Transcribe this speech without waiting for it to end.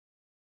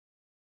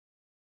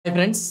Hi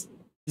friends,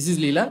 this is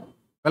Leela.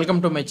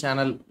 Welcome to my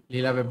channel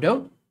Leela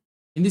WebDev.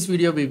 In this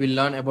video, we will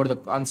learn about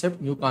the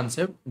new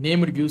concept,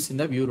 named views in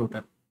the Vue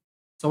Router.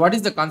 So what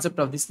is the concept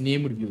of this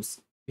named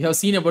views? We have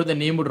seen about the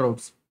named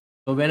routes.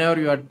 So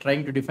whenever you are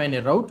trying to define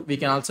a route, we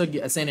can also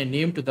assign a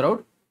name to the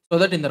route so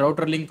that in the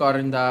router link or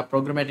in the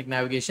programmatic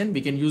navigation,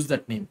 we can use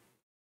that name.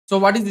 So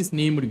what is this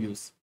named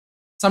views?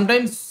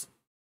 Sometimes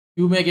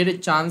you may get a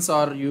chance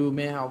or you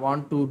may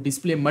want to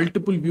display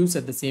multiple views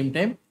at the same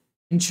time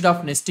instead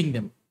of nesting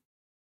them.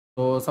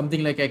 So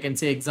something like I can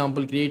say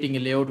example creating a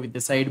layout with a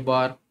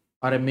sidebar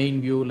or a main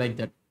view like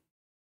that.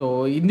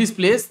 So in this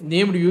place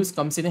named views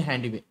comes in a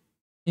handy way.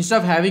 Instead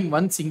of having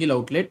one single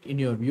outlet in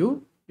your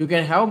view, you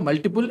can have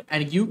multiple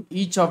and give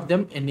each of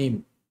them a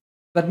name.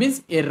 That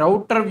means a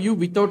router view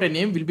without a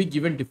name will be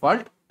given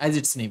default as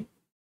its name.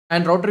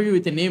 And router view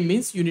with a name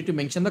means you need to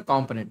mention the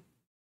component.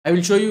 I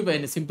will show you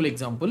in a simple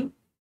example.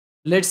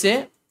 Let's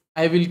say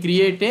I will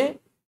create a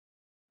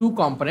two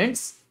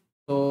components.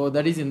 So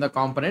that is in the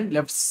component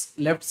left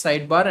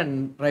sidebar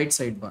and right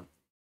sidebar.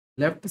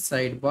 Left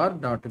sidebar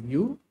dot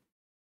view,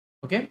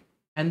 okay,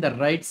 and the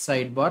right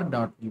sidebar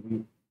dot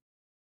view.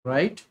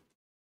 Right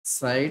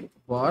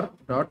sidebar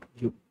dot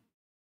view,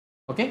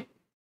 okay.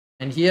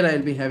 And here I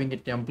will be having a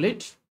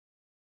template.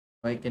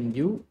 I can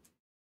give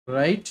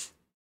right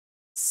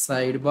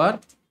sidebar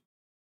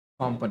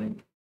component.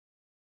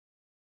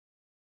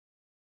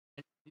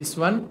 This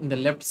one in the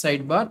left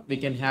sidebar we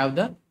can have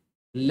the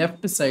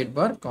left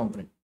sidebar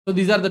component. So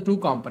these are the two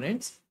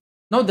components.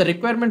 Now the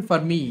requirement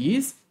for me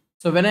is,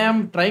 so when I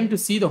am trying to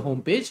see the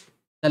home page,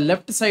 the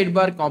left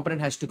sidebar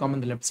component has to come on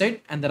the left side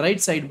and the right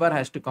sidebar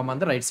has to come on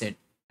the right side,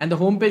 and the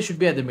home page should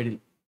be at the middle.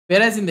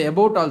 Whereas in the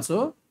about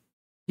also,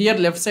 here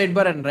left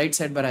sidebar and right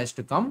sidebar has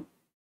to come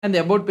and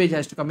the about page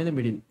has to come in the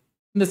middle.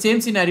 In the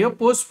same scenario,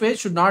 post page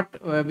should not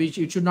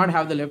it should not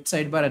have the left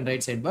sidebar and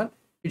right sidebar.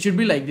 It should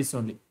be like this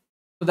only.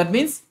 So that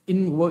means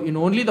in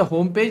only the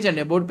home page and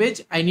about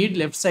page, I need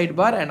left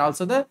sidebar and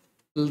also the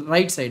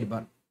right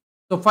sidebar.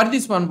 So for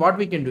this one, what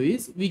we can do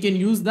is we can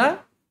use the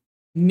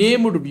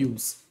named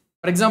views.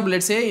 For example,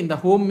 let's say in the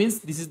home means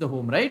this is the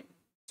home, right?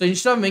 So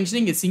instead of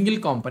mentioning a single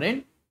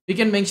component, we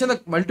can mention the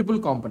multiple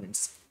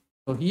components.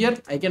 So here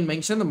I can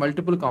mention the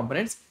multiple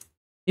components.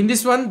 In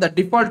this one, the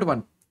default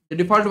one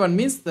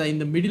means in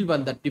the middle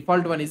one, the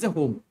default one is a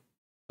home.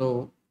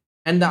 So,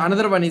 and the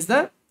another one is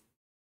the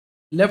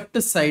left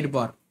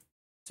sidebar.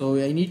 So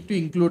I need to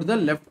include the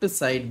left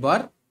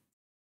sidebar,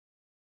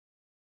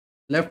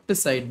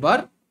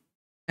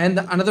 and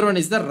the another one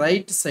is the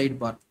right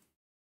sidebar.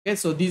 Okay,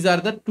 so these are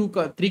the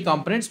three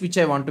components which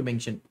I want to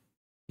mention.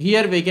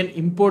 Here we can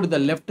import the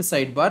left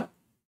sidebar,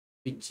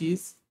 which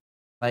is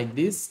like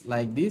this,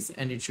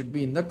 and it should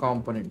be in the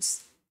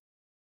components.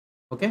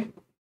 Okay,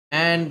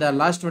 and the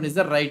last one is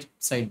the right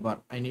sidebar.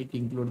 I need to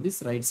include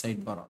this right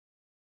sidebar.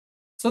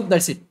 So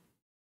that's it.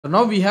 So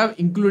now we have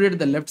included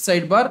the left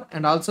sidebar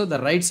and also the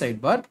right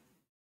sidebar.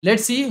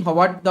 Let's see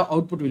what the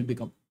output will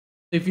become.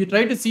 So if you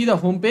try to see the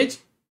home page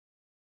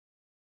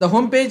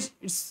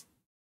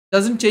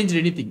doesn't change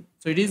anything.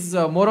 So it is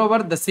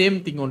moreover the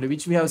same thing only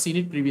which we have seen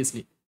it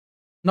previously.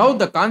 Now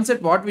the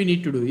concept what we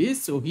need to do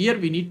is, so here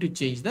we need to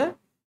change the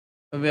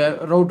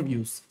route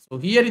views. So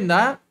here in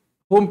the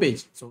home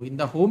page, so in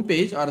the home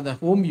page or the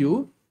home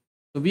view,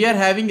 so we are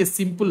having a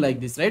simple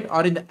like this, right?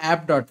 Or in the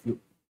app.view,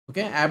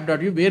 okay,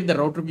 app.view where the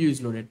router view is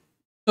loaded.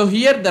 So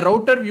here the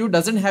router view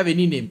doesn't have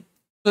any name.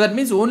 So that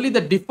means only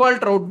the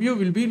default route view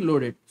will be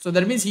loaded. So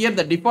that means here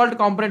the default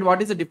component,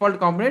 what is the default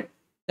component?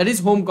 That is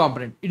home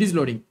component. It is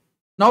loading.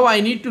 Now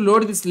I need to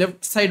load this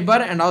left sidebar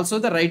and also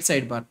the right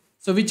sidebar.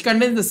 So which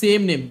contains the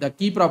same name, the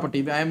key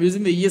property. I am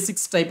using the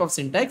ES6 type of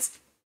syntax.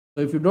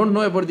 So if you don't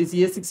know about this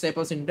ES6 type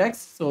of syntax,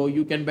 so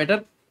you can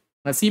better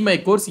see my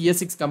course,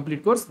 ES6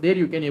 complete course. There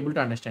you can able to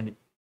understand it.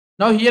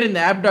 Now here in the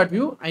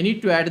app.view, I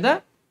need to add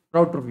the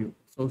router view.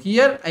 So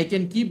here I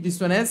can keep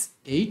this one as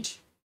 8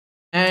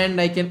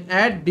 and I can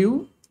add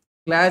div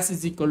class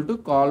is equal to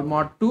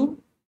callmod2,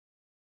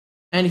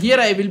 and here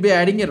I will be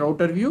adding a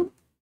router view,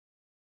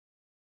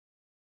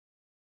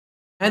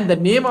 and the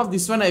name of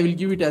this one I will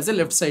give it as a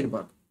left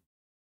sidebar.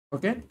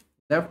 Okay,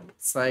 left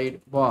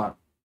sidebar.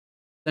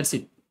 That's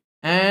it.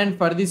 And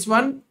for this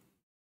one,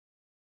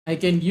 I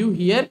can give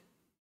here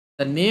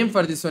the name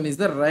for this one is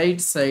the right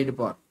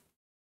sidebar.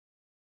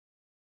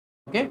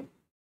 Okay,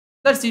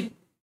 that's it.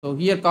 So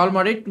here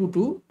callmod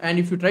 22, and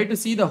if you try to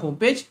see the home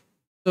page,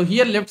 so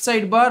here left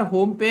sidebar,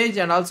 home page,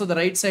 and also the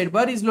right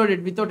sidebar is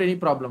loaded without any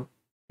problem.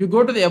 You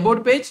go to the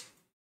about page,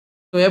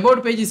 so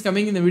about page is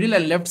coming in the middle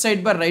and left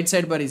sidebar, right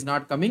sidebar is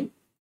not coming,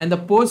 and the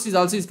post is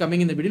also coming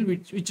in the middle,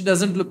 which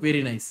doesn't look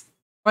very nice.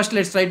 First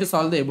let's try to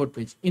solve the about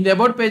page. In the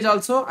about page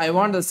also I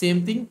want the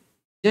same thing,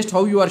 just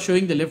how you are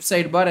showing the left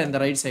sidebar and the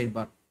right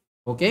sidebar.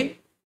 Okay,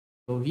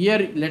 so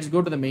here let's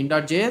go to the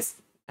main.js,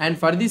 and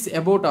for this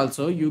about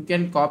also you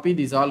can copy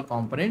these all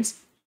components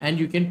and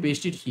you can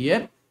paste it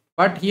here,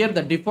 but here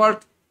the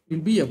default will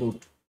be about.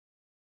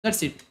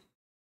 That's it.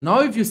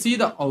 Now if you see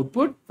the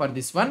output for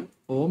this one,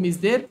 home is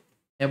there,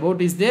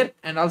 about is there,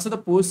 and also the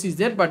post is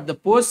there, but the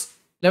post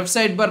left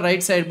sidebar, right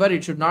sidebar,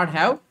 it should not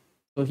have.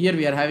 So here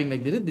we are having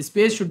like this. The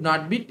space should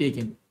not be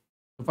taken.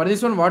 So for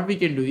this one, what we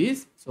can do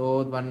is,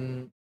 so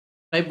one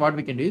type what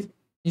we can do is,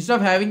 instead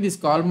of having this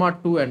call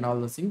mod 2 and all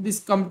those things, this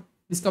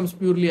comes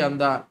purely on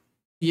the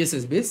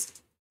CSS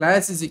base.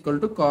 Class is equal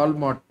to call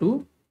mod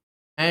 2,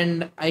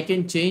 and I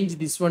can change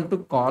this one to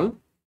call.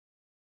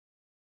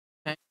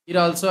 And here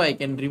also I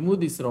can remove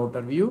this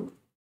router view.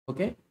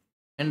 Okay,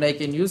 and I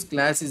can use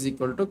class is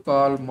equal to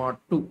call mod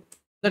 2.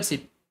 That's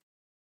it.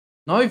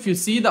 Now if you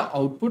see the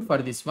output for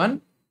this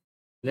one,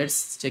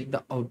 let's check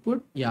the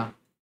output. Yeah,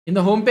 in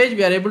the home page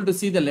we are able to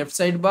see the left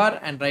sidebar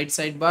and right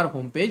sidebar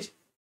home page,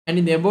 and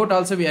in the about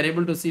also we are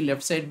able to see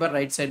left sidebar,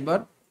 right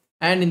sidebar,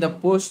 and in the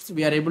posts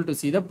we are able to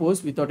see the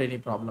post without any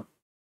problem.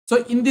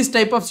 So in this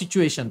type of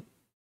situation,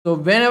 so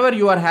whenever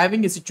you are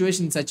having a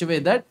situation in such a way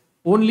that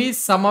only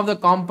some of the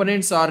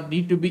components are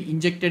need to be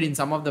injected in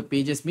some of the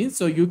pages means,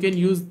 so you can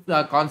use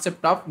the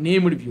concept of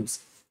named views.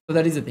 So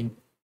that is the thing.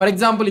 For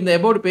example, in the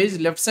about page,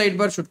 left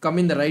sidebar should come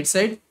in the right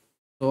side.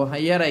 So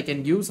here I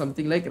can give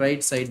something like right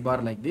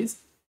sidebar like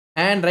this,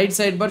 and right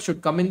sidebar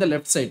should come in the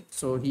left side.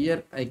 So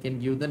here I can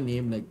give the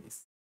name like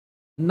this.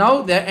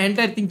 Now the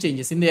entire thing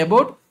changes. In the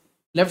about,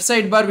 left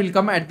sidebar will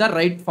come at the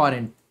right far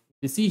end.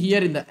 You see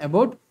here in the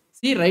about,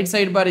 see right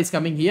sidebar is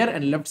coming here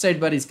and left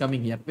sidebar is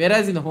coming here.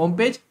 Whereas in the home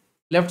page,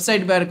 left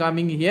sidebar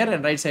coming here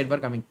and right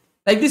sidebar coming.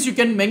 Like this, you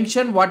can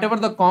mention whatever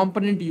the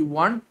component you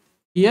want.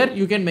 Here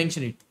you can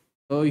mention it.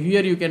 So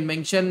here you can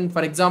mention,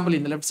 for example,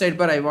 in the left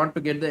sidebar, I want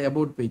to get the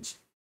about page.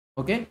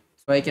 Okay,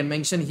 so I can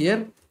mention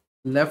here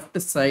left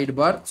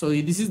sidebar. So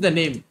this is the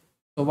name.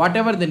 So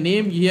whatever the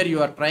name here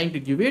you are trying to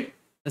give it,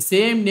 the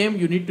same name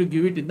you need to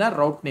give it in the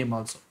route name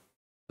also.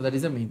 So that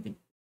is the main thing.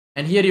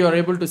 And here you are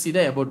able to see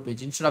the about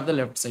page instead of the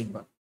left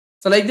sidebar.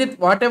 So like that,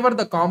 whatever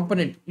the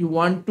component you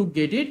want to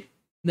get it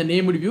in the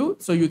named view,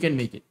 so you can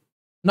make it.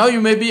 Now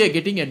you may be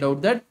getting a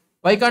doubt that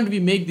why can't we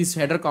make this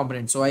header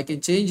component? So I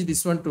can change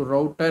this one to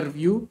router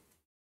view.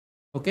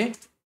 Okay,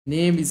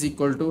 name is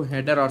equal to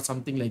header or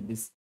something like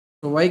this.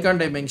 So why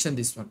can't I mention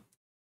this one?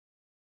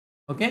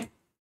 Okay,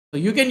 so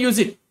you can use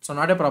it, so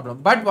not a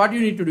problem. But what you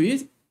need to do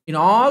is, in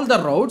all the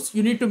routes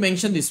you need to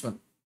mention this one.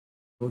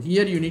 So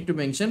here you need to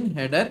mention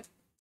header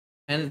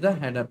and the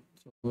header.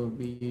 So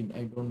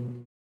I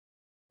don't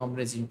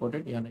component is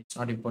imported. Yeah, it's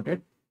not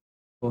imported.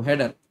 So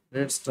header,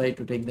 let's try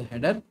to take the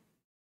header,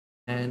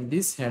 and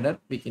this header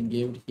we can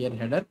give it here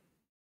header,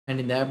 and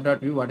in the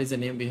app.view, what is the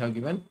name we have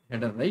given?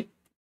 Header, right?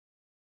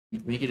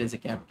 Make it as a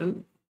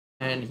capital,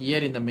 and here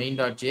in the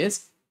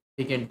main.js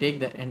we can take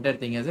the entire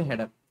thing as a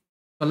header.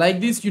 So like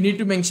this, you need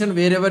to mention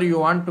wherever you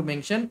want to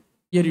mention.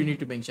 Here you need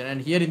to mention,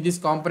 and here in these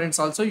components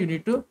also you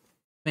need to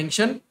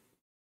mention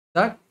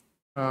that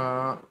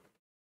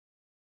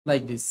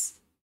like this.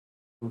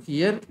 So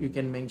here you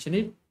can mention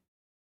it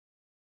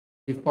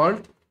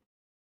default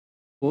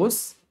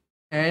post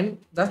and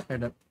the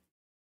header.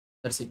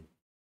 That's it.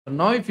 So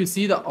now if you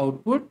see the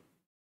output,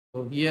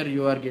 so here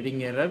you are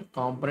getting error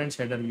components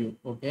header view.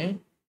 Okay,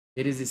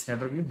 here is this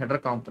header view, header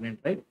component,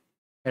 right?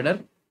 Header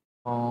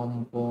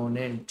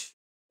component.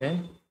 Okay,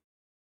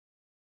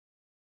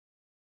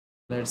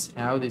 let's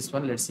have this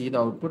one. Let's see the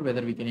output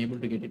whether we can able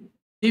to get it.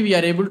 See, we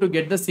are able to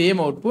get the same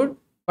output,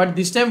 but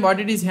this time what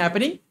it is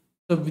happening,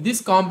 so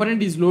this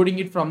component is loading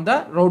it from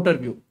the router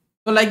view.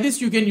 So like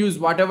this, you can use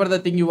whatever the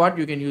thing you want,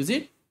 you can use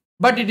it,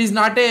 but it is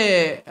not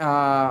a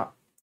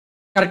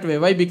correct way.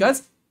 Why?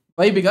 Because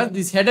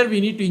this header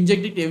we need to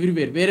inject it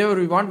everywhere. Wherever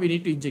we want, we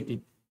need to inject it.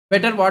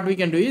 Better what we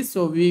can do is,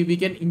 so we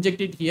can inject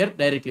it here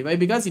directly. Why?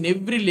 Because in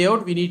every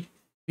layout we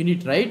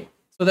need, right?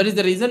 So that is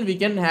the reason we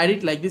can add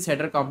it like this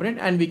header component,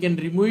 and we can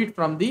remove it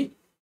from the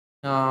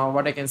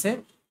what I can say,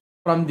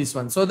 from this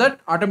one, so that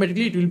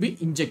automatically it will be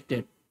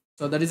injected.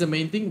 So that is the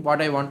main thing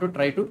what I want to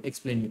try to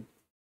explain you.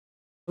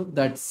 So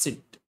that's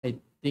it, I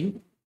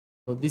think.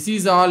 So this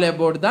is all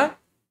about the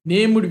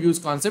named views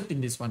concept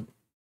in this one.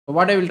 So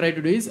what I will try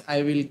to do is,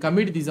 I will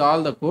commit this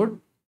all the code.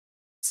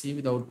 See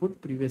with the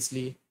output,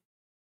 previously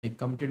I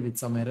committed with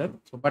some error,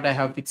 so but I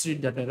have fixed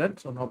it, that error,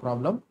 so no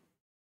problem.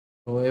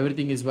 So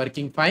everything is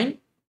working fine.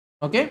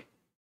 Okay,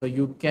 so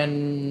you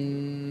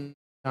can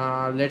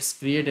let's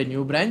create a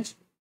new branch.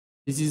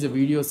 This is a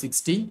video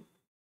 60,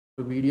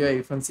 so video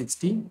iPhone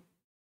 60,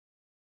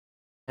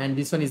 and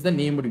this one is the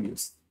named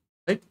views,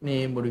 right?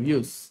 Named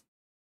views.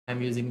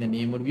 I'm using the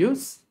named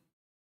views,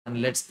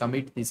 and let's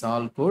commit this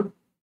all code.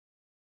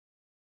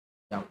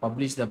 Yeah,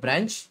 publish the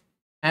branch,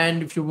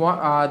 and if you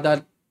want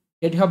the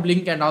GitHub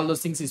link and all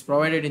those things is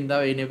provided in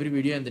every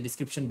video in the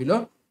description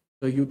below,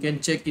 so you can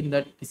check in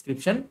that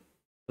description.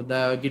 So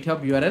the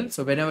GitHub URL.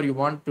 So whenever you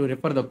want to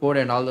refer the code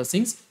and all those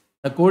things,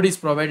 the code is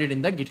provided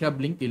in the GitHub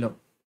link below.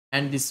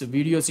 And this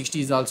video 60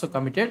 is also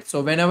committed.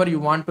 So whenever you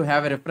want to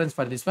have a reference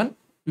for this one,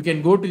 you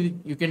can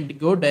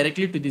go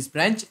directly to this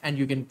branch, and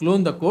you can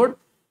clone the code,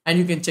 and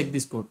you can check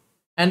this code.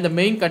 And the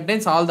main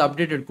contains all the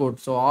updated code.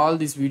 So all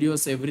these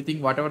videos,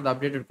 everything, whatever the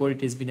updated code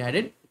it has been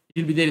added,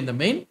 it will be there in the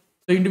main.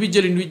 So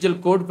individual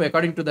code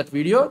according to that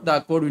video,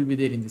 the code will be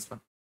there in this one.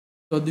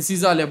 So this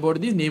is all about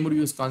the named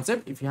views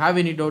concept. If you have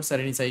any doubts or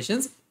any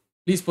suggestions,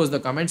 Please post the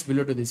comments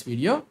below to this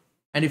video.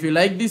 And if you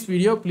like this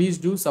video, please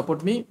do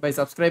support me by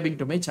subscribing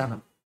to my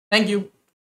channel. Thank you.